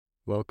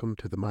Welcome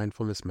to the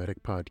Mindfulness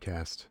Medic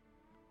Podcast,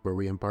 where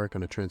we embark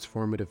on a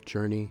transformative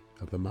journey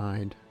of the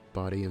mind,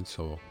 body, and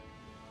soul.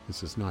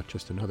 This is not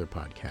just another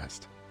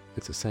podcast.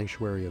 It's a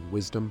sanctuary of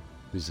wisdom,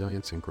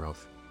 resilience, and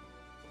growth.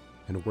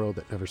 In a world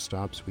that never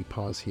stops, we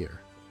pause here.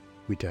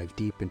 We dive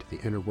deep into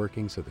the inner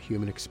workings of the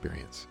human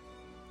experience,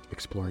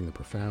 exploring the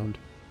profound,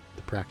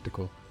 the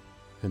practical,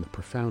 and the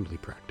profoundly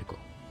practical.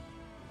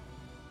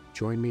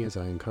 Join me as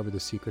I uncover the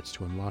secrets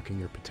to unlocking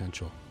your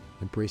potential,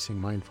 embracing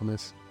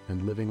mindfulness,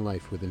 and living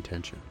life with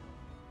intention.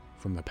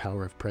 From the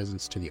power of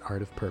presence to the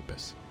art of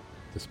purpose,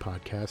 this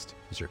podcast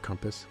is your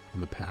compass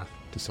on the path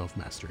to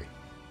self-mastery.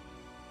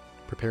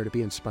 Prepare to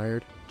be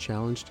inspired,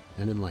 challenged,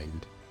 and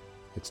enlightened.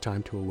 It's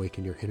time to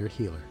awaken your inner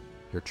healer,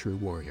 your true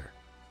warrior.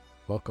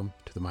 Welcome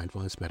to the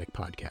Mindfulness Medic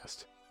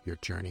Podcast. Your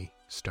journey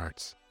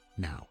starts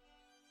now.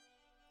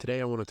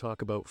 Today I want to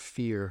talk about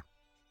fear,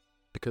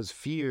 because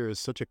fear is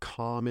such a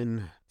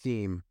common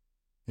theme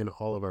in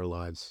all of our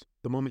lives.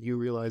 The moment you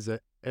realize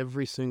that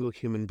every single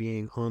human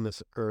being on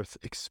this earth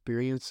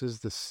experiences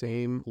the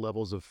same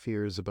levels of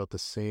fears about the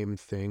same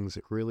things,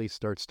 it really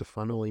starts to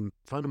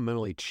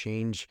fundamentally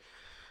change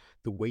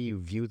the way you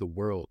view the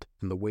world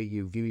and the way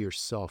you view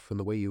yourself and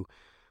the way you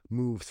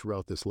move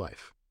throughout this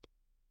life.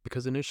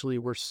 Because initially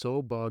we're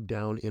so bogged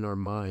down in our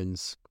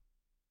minds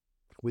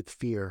with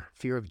fear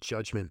of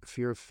judgment,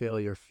 fear of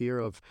failure, fear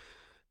of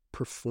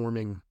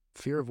performing,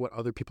 fear of what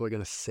other people are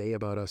going to say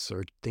about us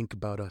or think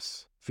about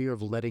us, fear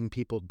of letting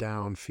people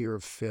down, fear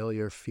of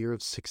failure, fear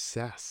of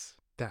success,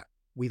 that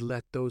we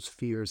let those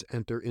fears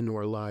enter into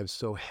our lives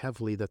so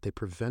heavily that they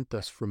prevent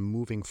us from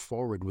moving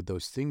forward with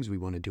those things we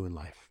want to do in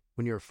life.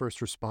 When you're a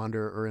first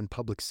responder or in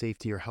public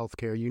safety or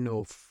healthcare, you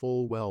know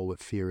full well what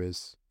fear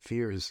is.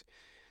 Fear is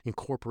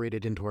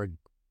incorporated into our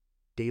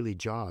daily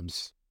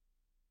jobs.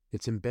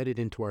 It's embedded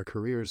into our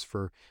careers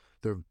for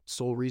the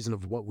sole reason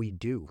of what we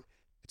do.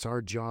 It's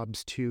our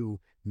jobs to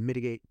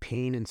mitigate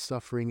pain and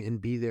suffering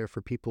and be there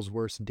for people's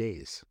worst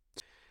days.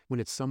 When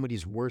it's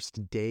somebody's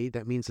worst day,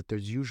 that means that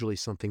there's usually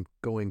something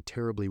going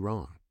terribly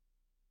wrong.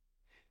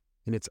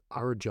 And it's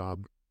our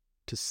job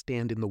to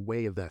stand in the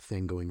way of that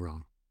thing going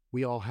wrong.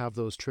 We all have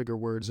those trigger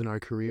words in our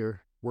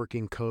career: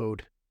 working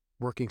code,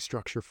 working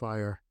structure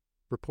fire,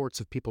 reports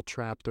of people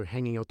trapped or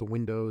hanging out the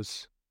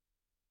windows,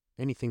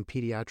 anything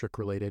pediatric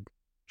related,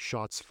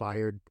 shots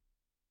fired,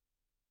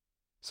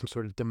 some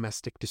sort of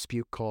domestic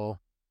dispute call.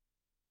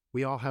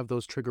 We all have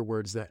those trigger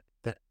words that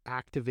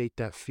activate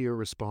that fear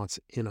response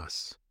in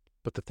us.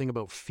 But the thing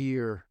about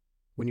fear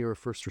when you're a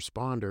first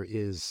responder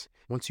is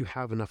once you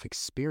have enough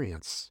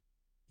experience,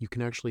 you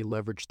can actually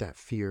leverage that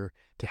fear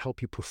to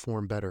help you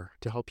perform better,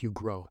 to help you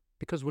grow.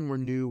 Because when we're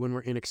new, when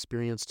we're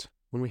inexperienced,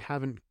 when we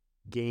haven't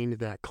gained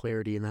that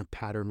clarity and that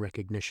pattern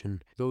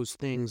recognition, those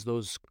things,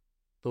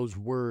 those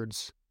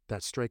words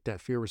that strike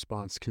that fear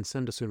response can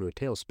send us into a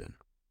tailspin.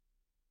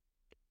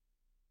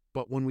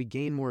 But when we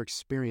gain more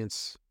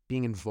experience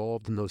being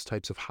involved in those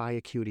types of high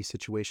acuity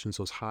situations,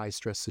 those high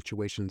stress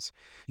situations,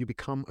 you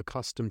become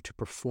accustomed to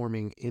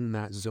performing in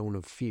that zone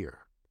of fear.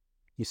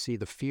 You see,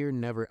 the fear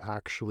never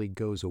actually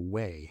goes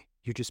away.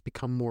 You just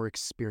become more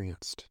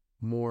experienced,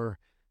 more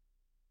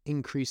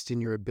increased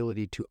in your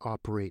ability to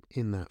operate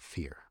in that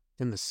fear.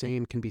 And the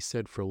same can be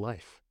said for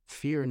life.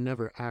 Fear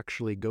never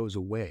actually goes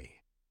away.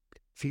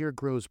 Fear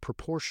grows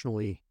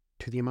proportionally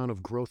to the amount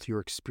of growth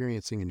you're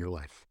experiencing in your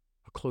life.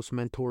 A close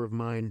mentor of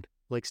mine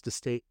likes to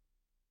state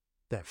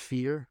that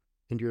fear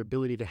and your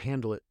ability to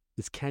handle it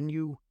is, can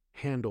you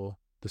handle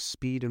the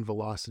speed and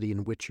velocity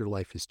in which your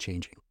life is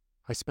changing?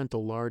 I spent a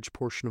large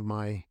portion of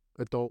my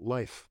adult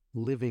life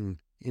living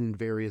in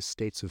various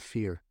states of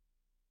fear.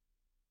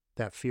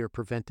 That fear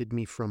prevented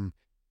me from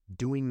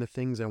doing the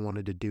things I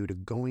wanted to do, to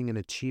going and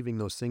achieving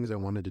those things I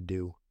wanted to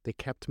do. They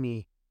kept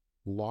me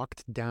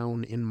locked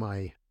down in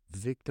my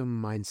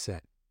victim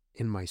mindset,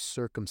 in my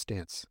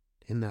circumstance,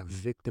 in that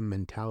victim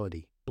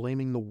mentality,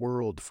 blaming the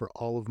world for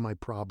all of my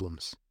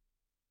problems,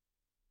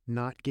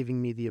 not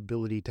giving me the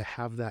ability to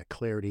have that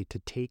clarity to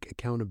take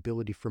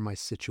accountability for my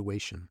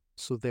situation.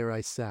 So there I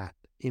sat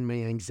in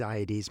my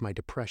anxieties, my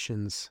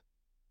depressions,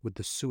 with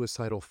the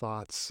suicidal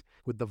thoughts,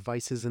 with the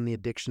vices and the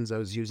addictions I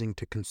was using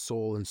to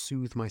console and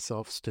soothe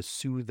myself, to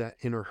soothe that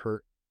inner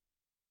hurt.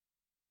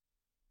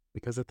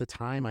 Because at the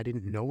time I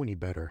didn't know any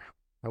better.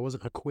 I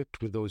wasn't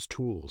equipped with those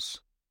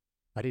tools.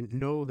 I didn't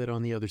know that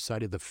on the other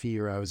side of the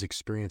fear I was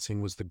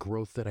experiencing was the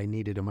growth that I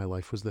needed in my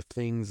life, was the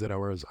things that I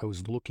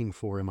was looking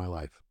for in my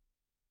life.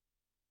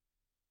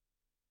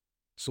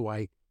 So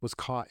I was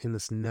caught in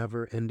this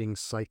never-ending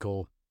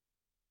cycle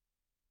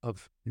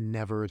of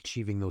never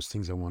achieving those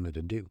things I wanted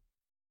to do.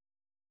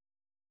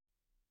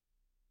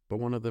 But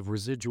one of the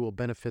residual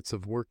benefits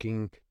of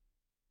working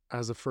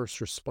as a first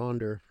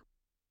responder,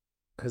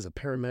 as a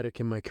paramedic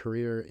in my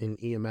career in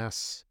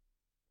EMS,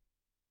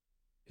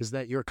 is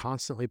that you're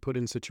constantly put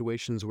in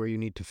situations where you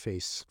need to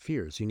face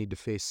fears. You need to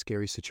face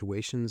scary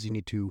situations. You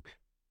need to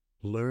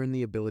learn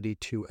the ability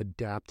to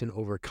adapt and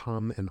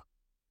overcome and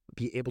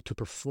be able to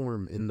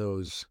perform in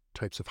those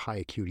types of high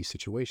acuity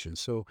situations.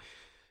 So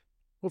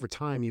over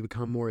time, you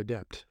become more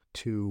adept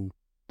to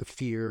the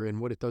fear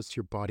and what it does to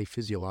your body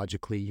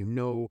physiologically. You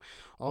know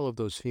all of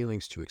those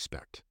feelings to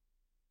expect.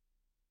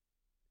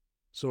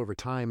 So over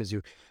time,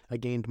 I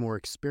gained more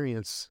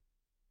experience,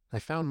 I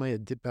found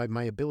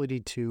my ability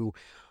to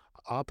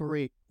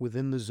operate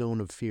within the zone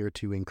of fear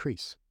to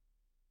increase.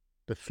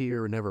 The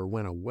fear never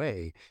went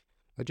away.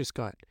 I just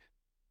got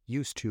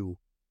used to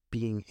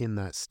being in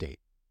that state.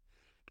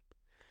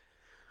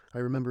 I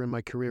remember in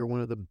my career,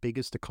 one of the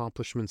biggest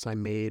accomplishments I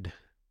made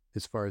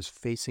as far as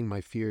facing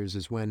my fears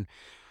is when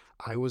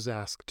I was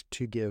asked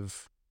to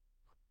give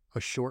a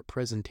short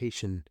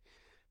presentation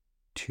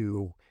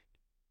to,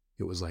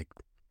 it was like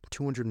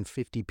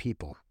 250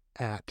 people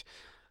at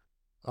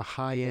a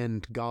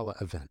high-end gala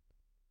event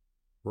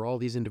where all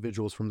these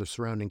individuals from the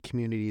surrounding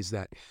communities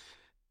that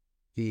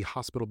the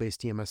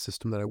hospital-based EMS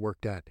system that I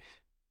worked at,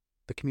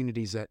 the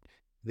communities that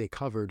they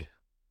covered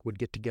would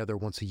get together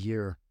once a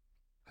year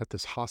at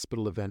this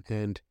hospital event,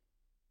 and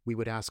we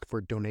would ask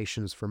for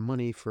donations for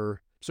money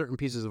for certain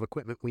pieces of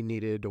equipment we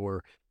needed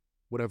or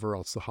whatever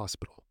else the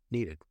hospital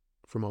needed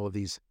from all of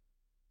these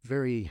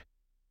very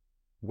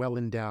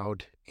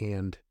well-endowed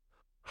and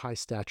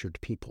high-statured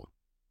people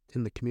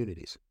in the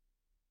communities.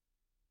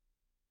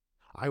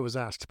 I was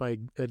asked by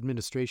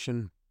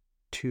administration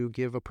to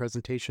give a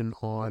presentation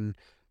on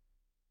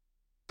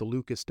the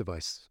Lucas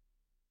device.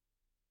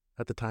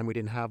 At the time, we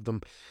didn't have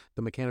them.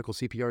 The mechanical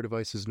CPR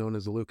device is known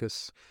as the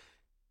Lucas.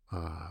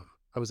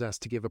 I was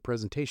asked to give a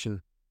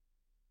presentation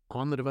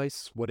on the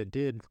device, what it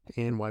did,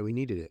 and why we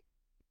needed it.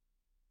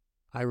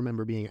 I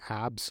remember being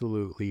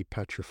absolutely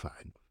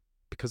petrified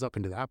because up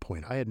until that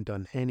point, I hadn't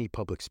done any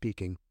public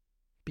speaking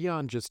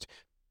beyond just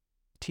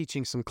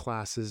teaching some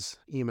classes,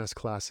 EMS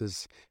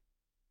classes.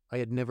 I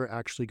had never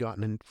actually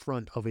gotten in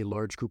front of a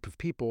large group of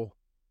people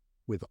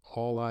with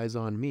all eyes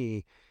on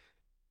me,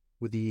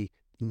 with the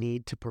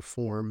need to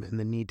perform and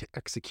the need to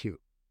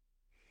execute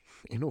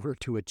in order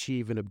to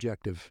achieve an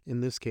objective, in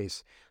this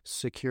case,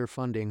 secure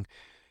funding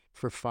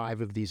for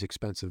 5 of these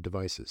expensive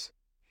devices.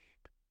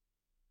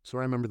 So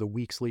I remember the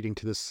weeks leading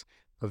to this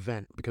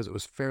event, because it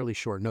was fairly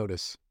short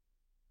notice,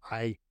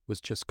 I was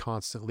just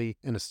constantly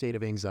in a state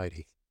of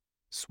anxiety,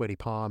 sweaty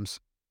palms,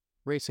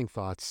 racing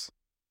thoughts,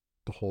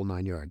 the whole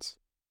 9 yards.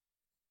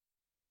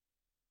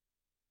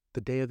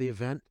 The day of the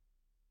event,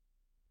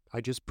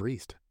 I just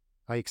breathed.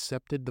 I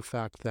accepted the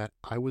fact that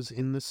I was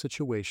in this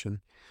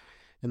situation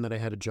and that I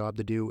had a job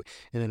to do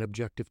and an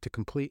objective to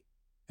complete,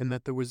 and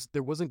that there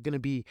wasn't going to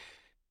be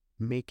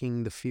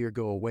making the fear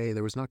go away.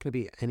 There was not going to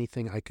be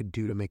anything I could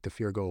do to make the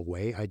fear go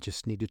away. I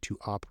just needed to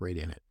operate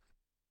in it.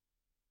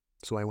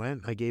 So I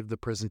went, I gave the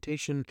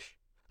presentation,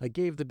 I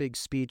gave the big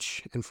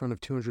speech in front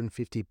of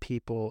 250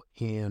 people,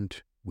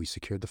 and we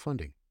secured the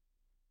funding.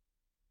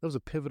 That was a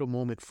pivotal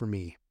moment for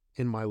me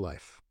in my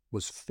life,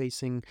 was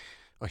facing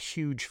a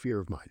huge fear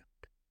of mine.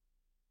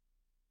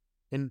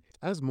 And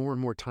as more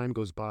and more time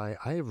goes by,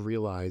 I have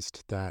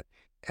realized that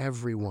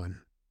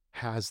everyone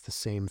has the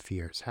same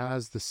fears,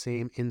 has the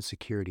same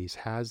insecurities,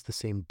 has the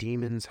same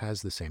demons,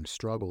 has the same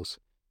struggles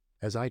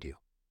as I do.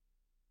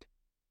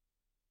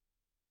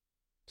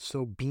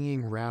 So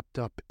being wrapped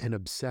up and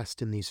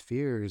obsessed in these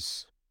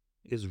fears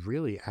is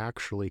really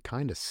actually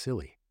kind of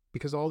silly,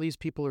 because all these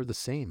people are the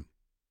same.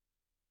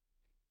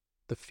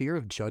 The fear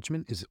of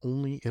judgment is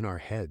only in our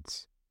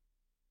heads.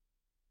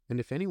 And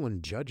if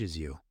anyone judges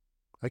you,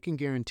 I can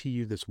guarantee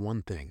you this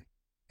one thing.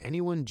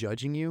 Anyone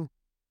judging you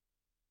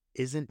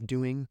isn't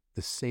doing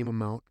the same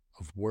amount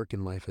of work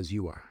in life as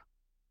you are.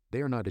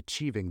 They are not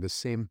achieving the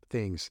same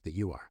things that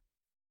you are.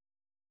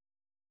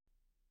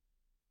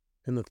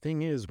 And the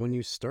thing is, when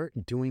you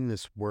start doing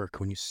this work,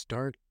 when you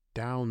start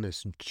down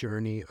this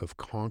journey of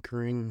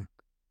conquering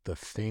the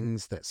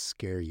things that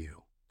scare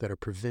you, that are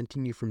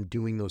preventing you from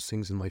doing those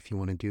things in life you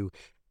want to do,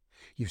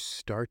 you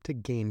start to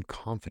gain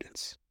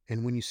confidence.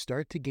 And when you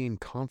start to gain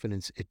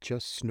confidence, it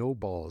just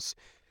snowballs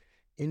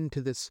into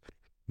this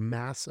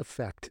mass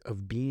effect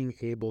of being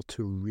able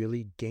to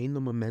really gain the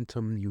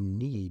momentum you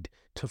need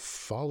to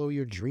follow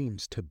your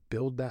dreams, to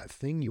build that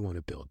thing you want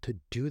to build, to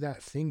do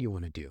that thing you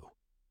want to do.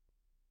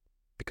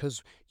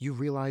 Because you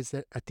realize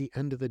that at the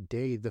end of the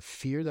day, the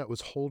fear that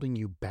was holding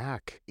you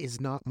back is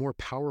not more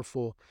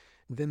powerful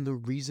than the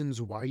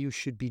reasons why you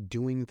should be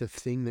doing the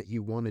thing that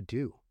you want to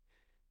do.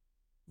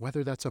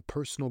 Whether that's a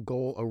personal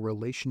goal, a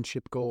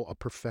relationship goal, a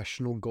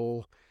professional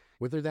goal,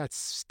 whether that's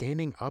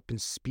standing up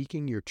and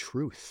speaking your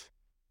truth,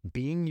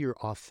 being your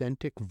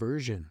authentic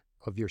version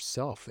of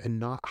yourself and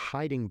not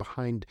hiding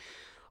behind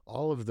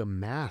all of the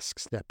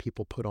masks that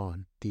people put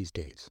on these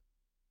days.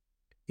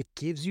 It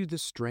gives you the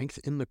strength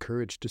and the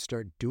courage to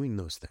start doing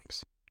those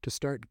things, to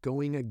start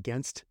going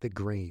against the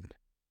grain.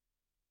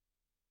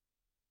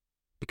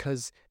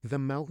 Because the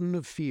mountain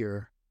of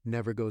fear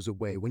never goes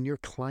away. When you're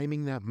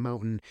climbing that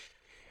mountain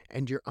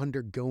and you're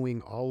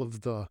undergoing all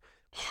of the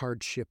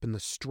hardship and the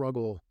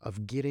struggle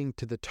of getting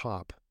to the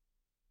top,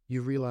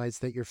 you realize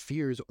that your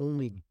fear is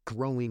only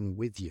growing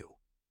with you.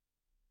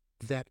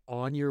 That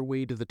on your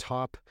way to the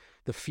top,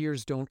 the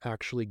fears don't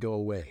actually go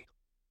away.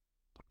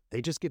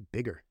 They just get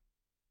bigger.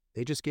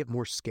 They just get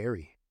more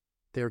scary.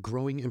 They're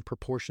growing in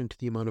proportion to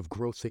the amount of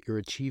growth that you're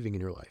achieving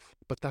in your life.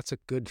 But that's a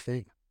good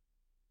thing,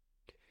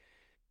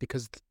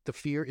 because the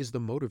fear is the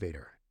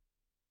motivator.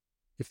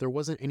 If there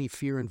wasn't any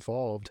fear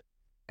involved,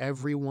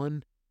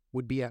 everyone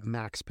would be at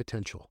max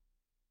potential.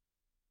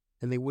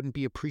 And they wouldn't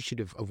be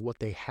appreciative of what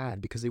they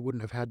had, because they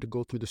wouldn't have had to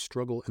go through the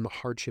struggle and the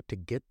hardship to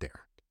get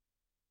there.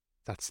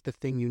 That's the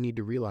thing you need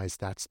to realize.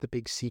 That's the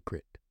big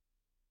secret.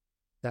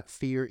 That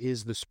fear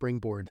is the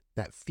springboard.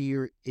 That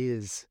fear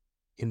is,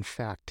 in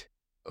fact,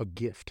 a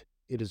gift.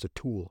 It is a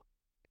tool.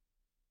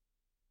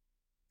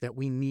 That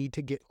we need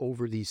to get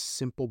over these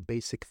simple,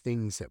 basic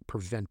things that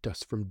prevent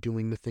us from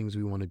doing the things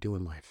we want to do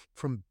in life.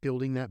 From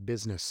building that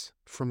business,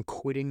 from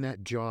quitting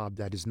that job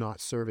that is not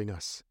serving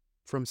us,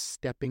 from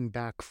stepping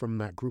back from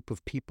that group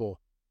of people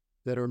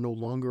that are no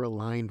longer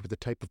aligned with the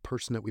type of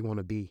person that we want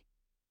to be.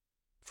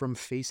 From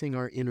facing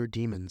our inner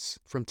demons,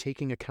 from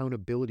taking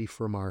accountability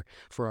for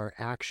our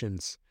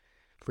actions,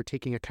 for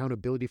taking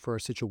accountability for our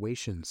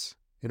situations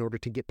in order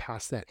to get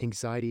past that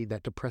anxiety,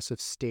 that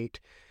depressive state,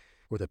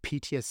 or the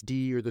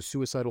PTSD or the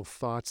suicidal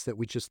thoughts that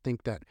we just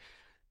think that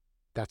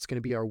that's going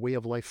to be our way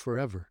of life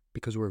forever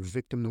because we're a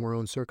victim to our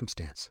own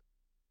circumstance.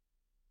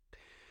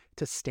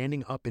 To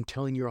standing up and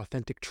telling your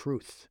authentic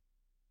truth,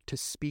 to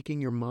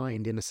speaking your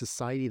mind in a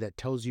society that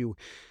tells you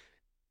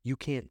you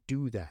can't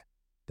do that,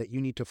 that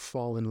you need to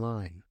fall in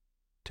line,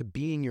 to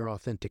being your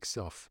authentic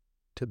self,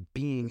 to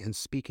being and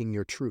speaking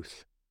your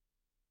truth.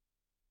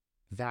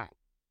 That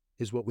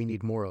is what we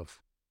need more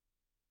of.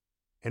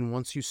 And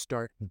once you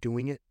start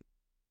doing it,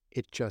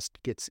 it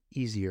just gets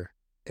easier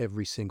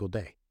every single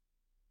day.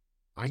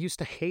 I used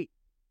to hate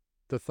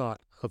the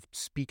thought of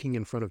speaking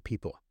in front of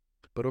people,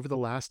 but over the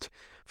last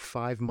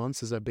 5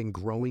 months, as I've been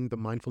growing the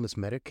Mindfulness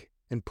Medic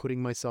and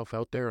putting myself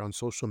out there on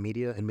social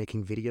media and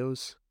making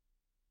videos,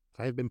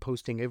 I have been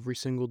posting every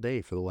single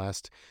day for the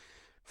last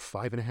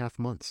 5.5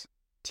 months,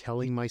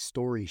 telling my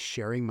story,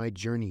 sharing my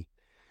journey.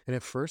 And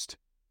at first,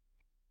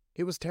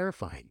 it was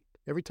terrifying.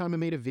 Every time I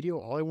made a video,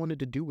 all I wanted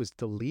to do was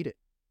delete it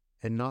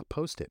and not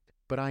post it.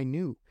 But I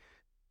knew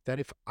that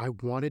if I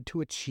wanted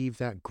to achieve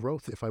that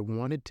growth, if I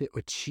wanted to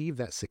achieve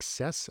that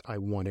success I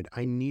wanted,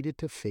 I needed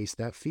to face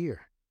that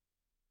fear.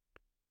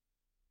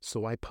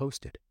 So I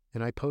posted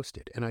and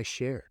I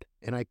shared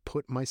and I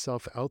put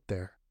myself out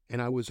there,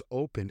 and I was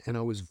open and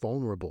I was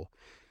vulnerable,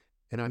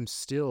 and I'm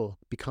still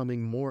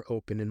becoming more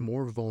open and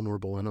more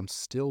vulnerable, and I'm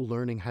still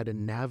learning how to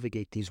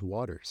navigate these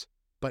waters.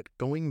 But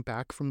going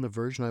back from the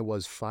version I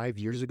was 5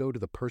 years ago to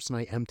the person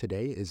I am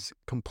today is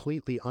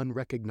completely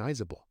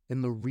unrecognizable.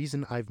 And the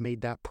reason I've made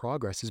that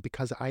progress is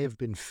because I have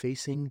been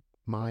facing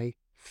my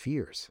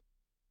fears.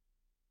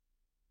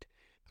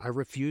 I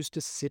refuse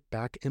to sit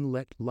back and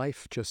let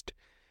life just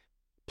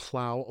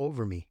plow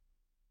over me.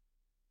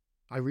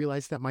 I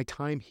realize that my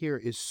time here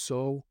is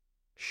so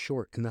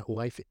short, and that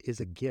life is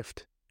a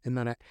gift, and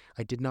that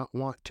I did not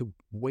want to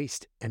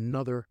waste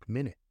another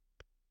minute.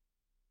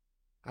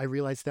 I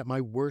realized that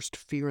my worst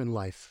fear in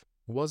life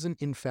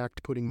wasn't in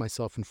fact putting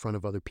myself in front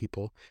of other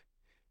people,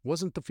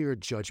 wasn't the fear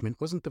of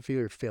judgment, wasn't the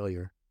fear of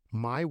failure.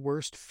 My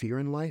worst fear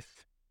in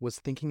life was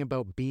thinking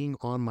about being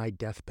on my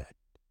deathbed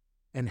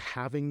and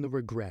having the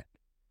regret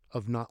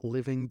of not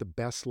living the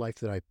best life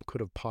that I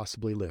could have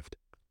possibly lived,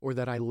 or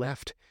that I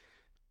left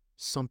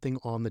something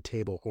on the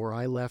table, or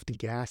I left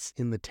gas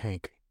in the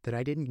tank, that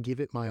I didn't give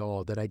it my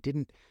all, that I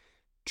didn't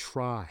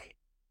try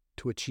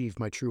to achieve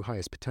my true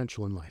highest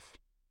potential in life.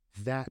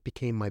 That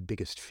became my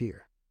biggest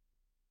fear.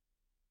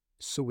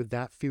 So with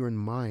that fear in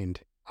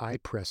mind, I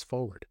press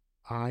forward.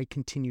 I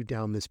continue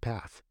down this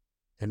path.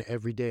 And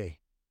every day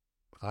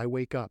I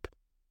wake up,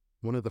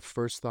 one of the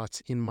first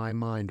thoughts in my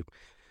mind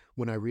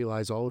when I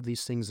realize all of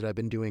these things that I've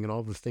been doing and all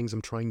of the things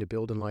I'm trying to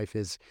build in life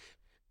is,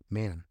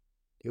 man,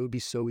 it would be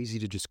so easy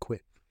to just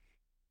quit,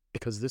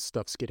 because this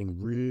stuff's getting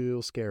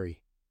real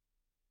scary.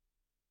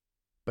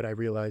 But I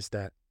realize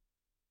that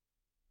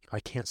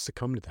I can't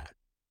succumb to that.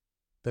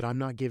 That I'm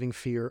not giving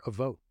fear a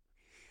vote,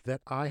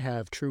 that I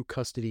have true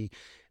custody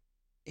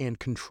and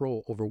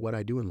control over what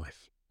I do in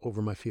life,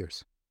 over my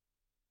fears.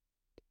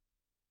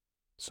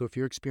 So if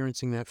you're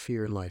experiencing that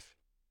fear in life,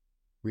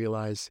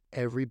 realize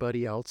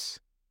everybody else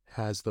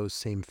has those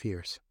same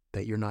fears,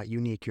 that you're not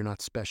unique, you're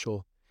not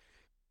special,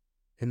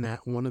 and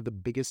that one of the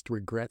biggest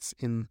regrets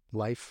in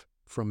life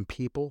from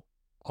people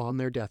on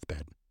their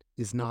deathbed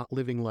is not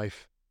living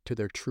life to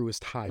their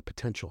truest high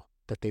potential,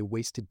 that they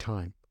wasted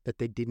time, that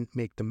they didn't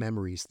make the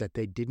memories, that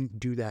they didn't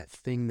do that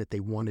thing that they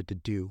wanted to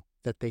do,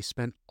 that they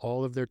spent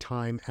all of their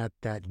time at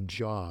that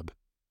job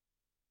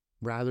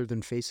rather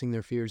than facing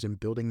their fears and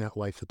building that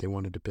life that they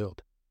wanted to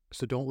build.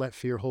 So don't let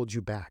fear hold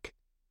you back.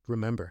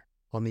 Remember,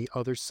 on the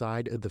other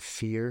side of the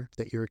fear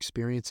that you're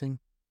experiencing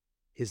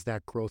is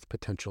that growth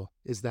potential,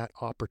 is that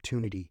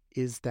opportunity,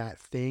 is that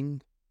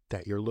thing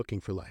that you're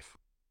looking for life.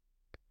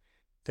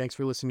 Thanks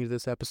for listening to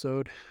this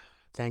episode.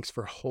 Thanks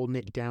for holding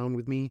it down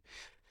with me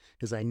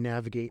as I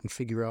navigate and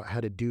figure out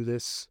how to do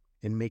this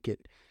and make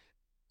it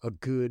a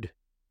good,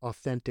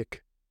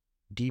 authentic,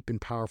 deep and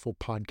powerful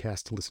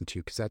podcast to listen to,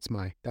 because that's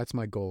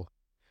my goal.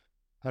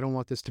 I don't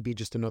want this to be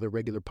just another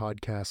regular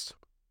podcast.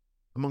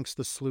 amongst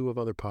the slew of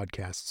other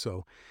podcasts.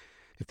 So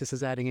if this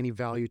is adding any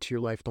value to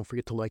your life, don't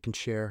forget to like and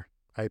share.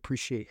 I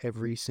appreciate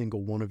every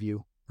single one of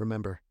you.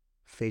 Remember,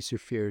 face your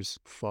fears,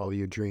 follow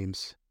your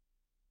dreams.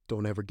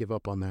 Don't ever give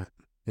up on that.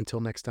 Until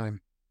next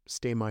time,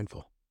 stay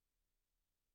mindful.